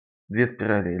Две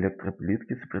спирали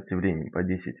электроплитки с сопротивлением по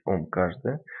 10 Ом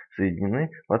каждая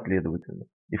соединены последовательно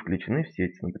и включены в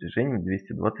сеть с напряжением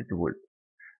 220 вольт.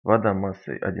 Вода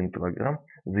массой 1 кг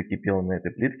закипела на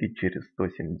этой плитке через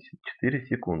 174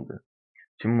 секунды.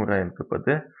 Чему равен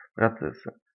КПД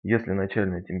процесса, если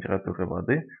начальная температура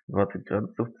воды 20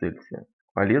 градусов Цельсия.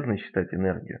 Полезно считать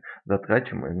энергию,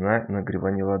 затрачиваемую на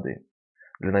нагревание воды.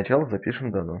 Для начала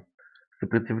запишем дано.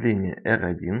 Сопротивление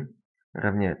R1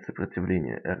 равняется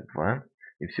сопротивлению R2,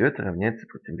 и все это равняется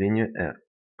сопротивлению R.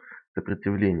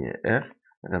 Сопротивление R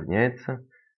равняется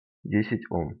 10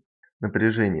 Ом.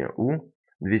 Напряжение U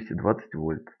 220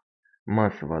 вольт.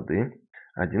 Масса воды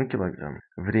 1 кг.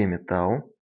 Время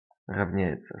тау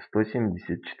равняется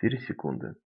 174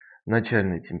 секунды.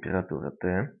 Начальная температура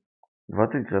Т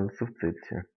 20 градусов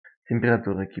Цельсия.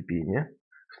 Температура кипения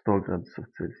 100 градусов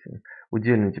Цельсия.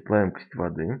 Удельная теплоемкость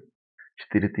воды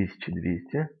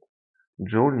 4200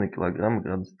 джоуль на килограмм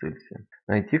градус Цельсия.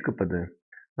 Найти КПД.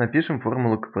 Напишем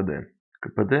формулу КПД.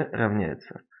 КПД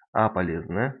равняется А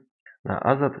полезное на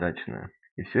А затраченное.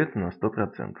 И все это на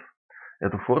 100%.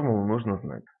 Эту формулу нужно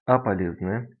знать. А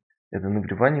полезное – это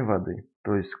нагревание воды,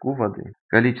 то есть Q воды.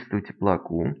 Количество тепла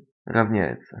Q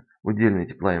равняется удельная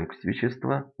теплоемкость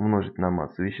вещества умножить на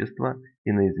массу вещества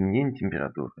и на изменение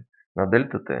температуры на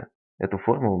дельта Т. Эту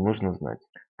формулу нужно знать.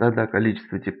 Тогда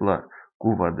количество тепла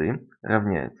Q воды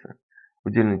равняется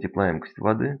удельная теплоемкость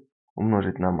воды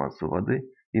умножить на массу воды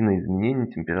и на изменение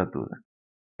температуры.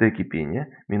 Т кипения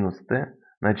минус Т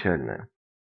начальная.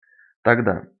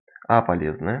 Тогда А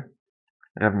полезное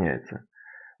равняется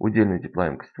удельная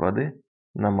теплоемкость воды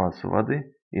на массу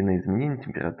воды и на изменение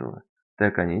температуры.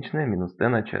 Т конечная минус Т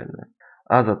начальная.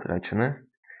 А затраченное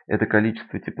 – это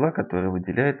количество тепла, которое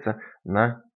выделяется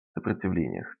на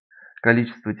сопротивлениях.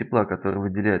 Количество тепла, которое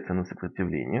выделяется на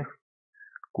сопротивлениях,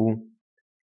 Q,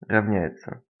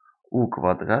 равняется U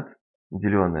квадрат,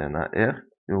 деленное на R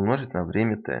и умножить на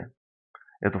время T.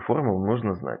 Эту формулу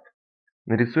нужно знать.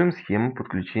 Нарисуем схему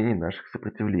подключений наших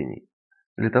сопротивлений.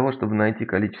 Для того, чтобы найти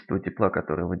количество тепла,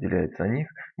 которое выделяется на них,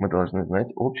 мы должны знать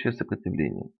общее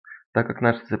сопротивление. Так как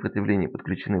наши сопротивления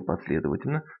подключены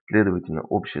последовательно, следовательно,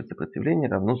 общее сопротивление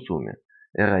равно сумме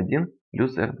R1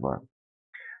 плюс R2.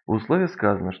 В условии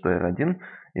сказано, что R1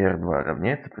 и R2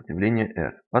 равняется сопротивлению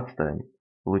R. Подставим.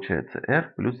 Получается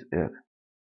R плюс R.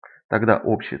 Тогда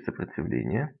общее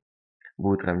сопротивление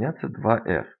будет равняться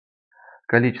 2R.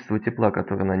 Количество тепла,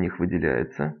 которое на них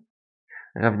выделяется,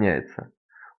 равняется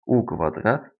U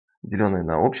квадрат, деленное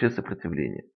на общее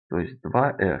сопротивление, то есть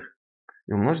 2R,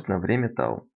 и умножить на время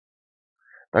тау.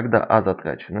 Тогда А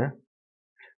затраченное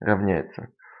равняется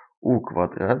U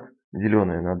квадрат,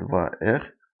 деленное на 2R,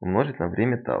 умножить на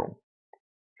время тау.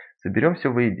 Соберем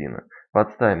все воедино.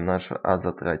 Подставим наше А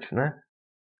затраченное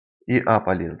и А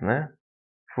полезное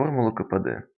в формулу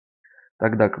КПД.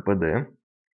 Тогда КПД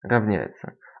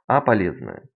равняется А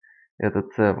полезное. Это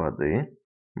С воды,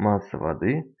 масса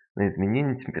воды на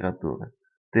изменение температуры.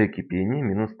 Т кипения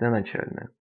минус Т начальная.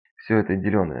 Все это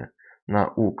деленное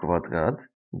на U квадрат,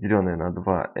 деленное на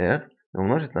 2R и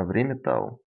умножить на время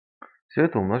тау. Все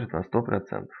это умножить на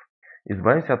 100%.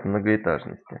 Избавимся от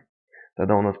многоэтажности.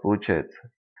 Тогда у нас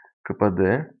получается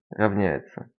КПД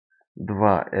равняется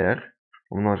 2R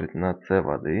умножить на С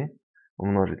воды,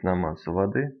 умножить на массу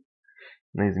воды,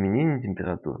 на изменение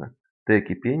температуры Т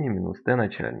кипения минус Т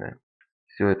начальная.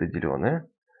 Все это деленное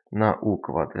на U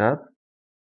квадрат,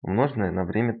 умноженное на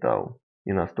время тау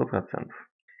и на 100%.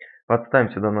 Подставим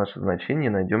сюда наше значение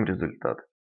и найдем результат.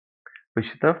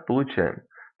 Посчитав, получаем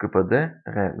КПД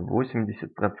равен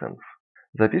 80%.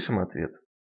 Запишем ответ.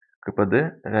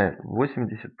 КПД равен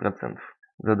 80%.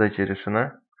 Задача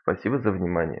решена. Спасибо за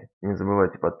внимание. Не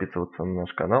забывайте подписываться на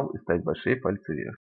наш канал и ставить большие пальцы вверх.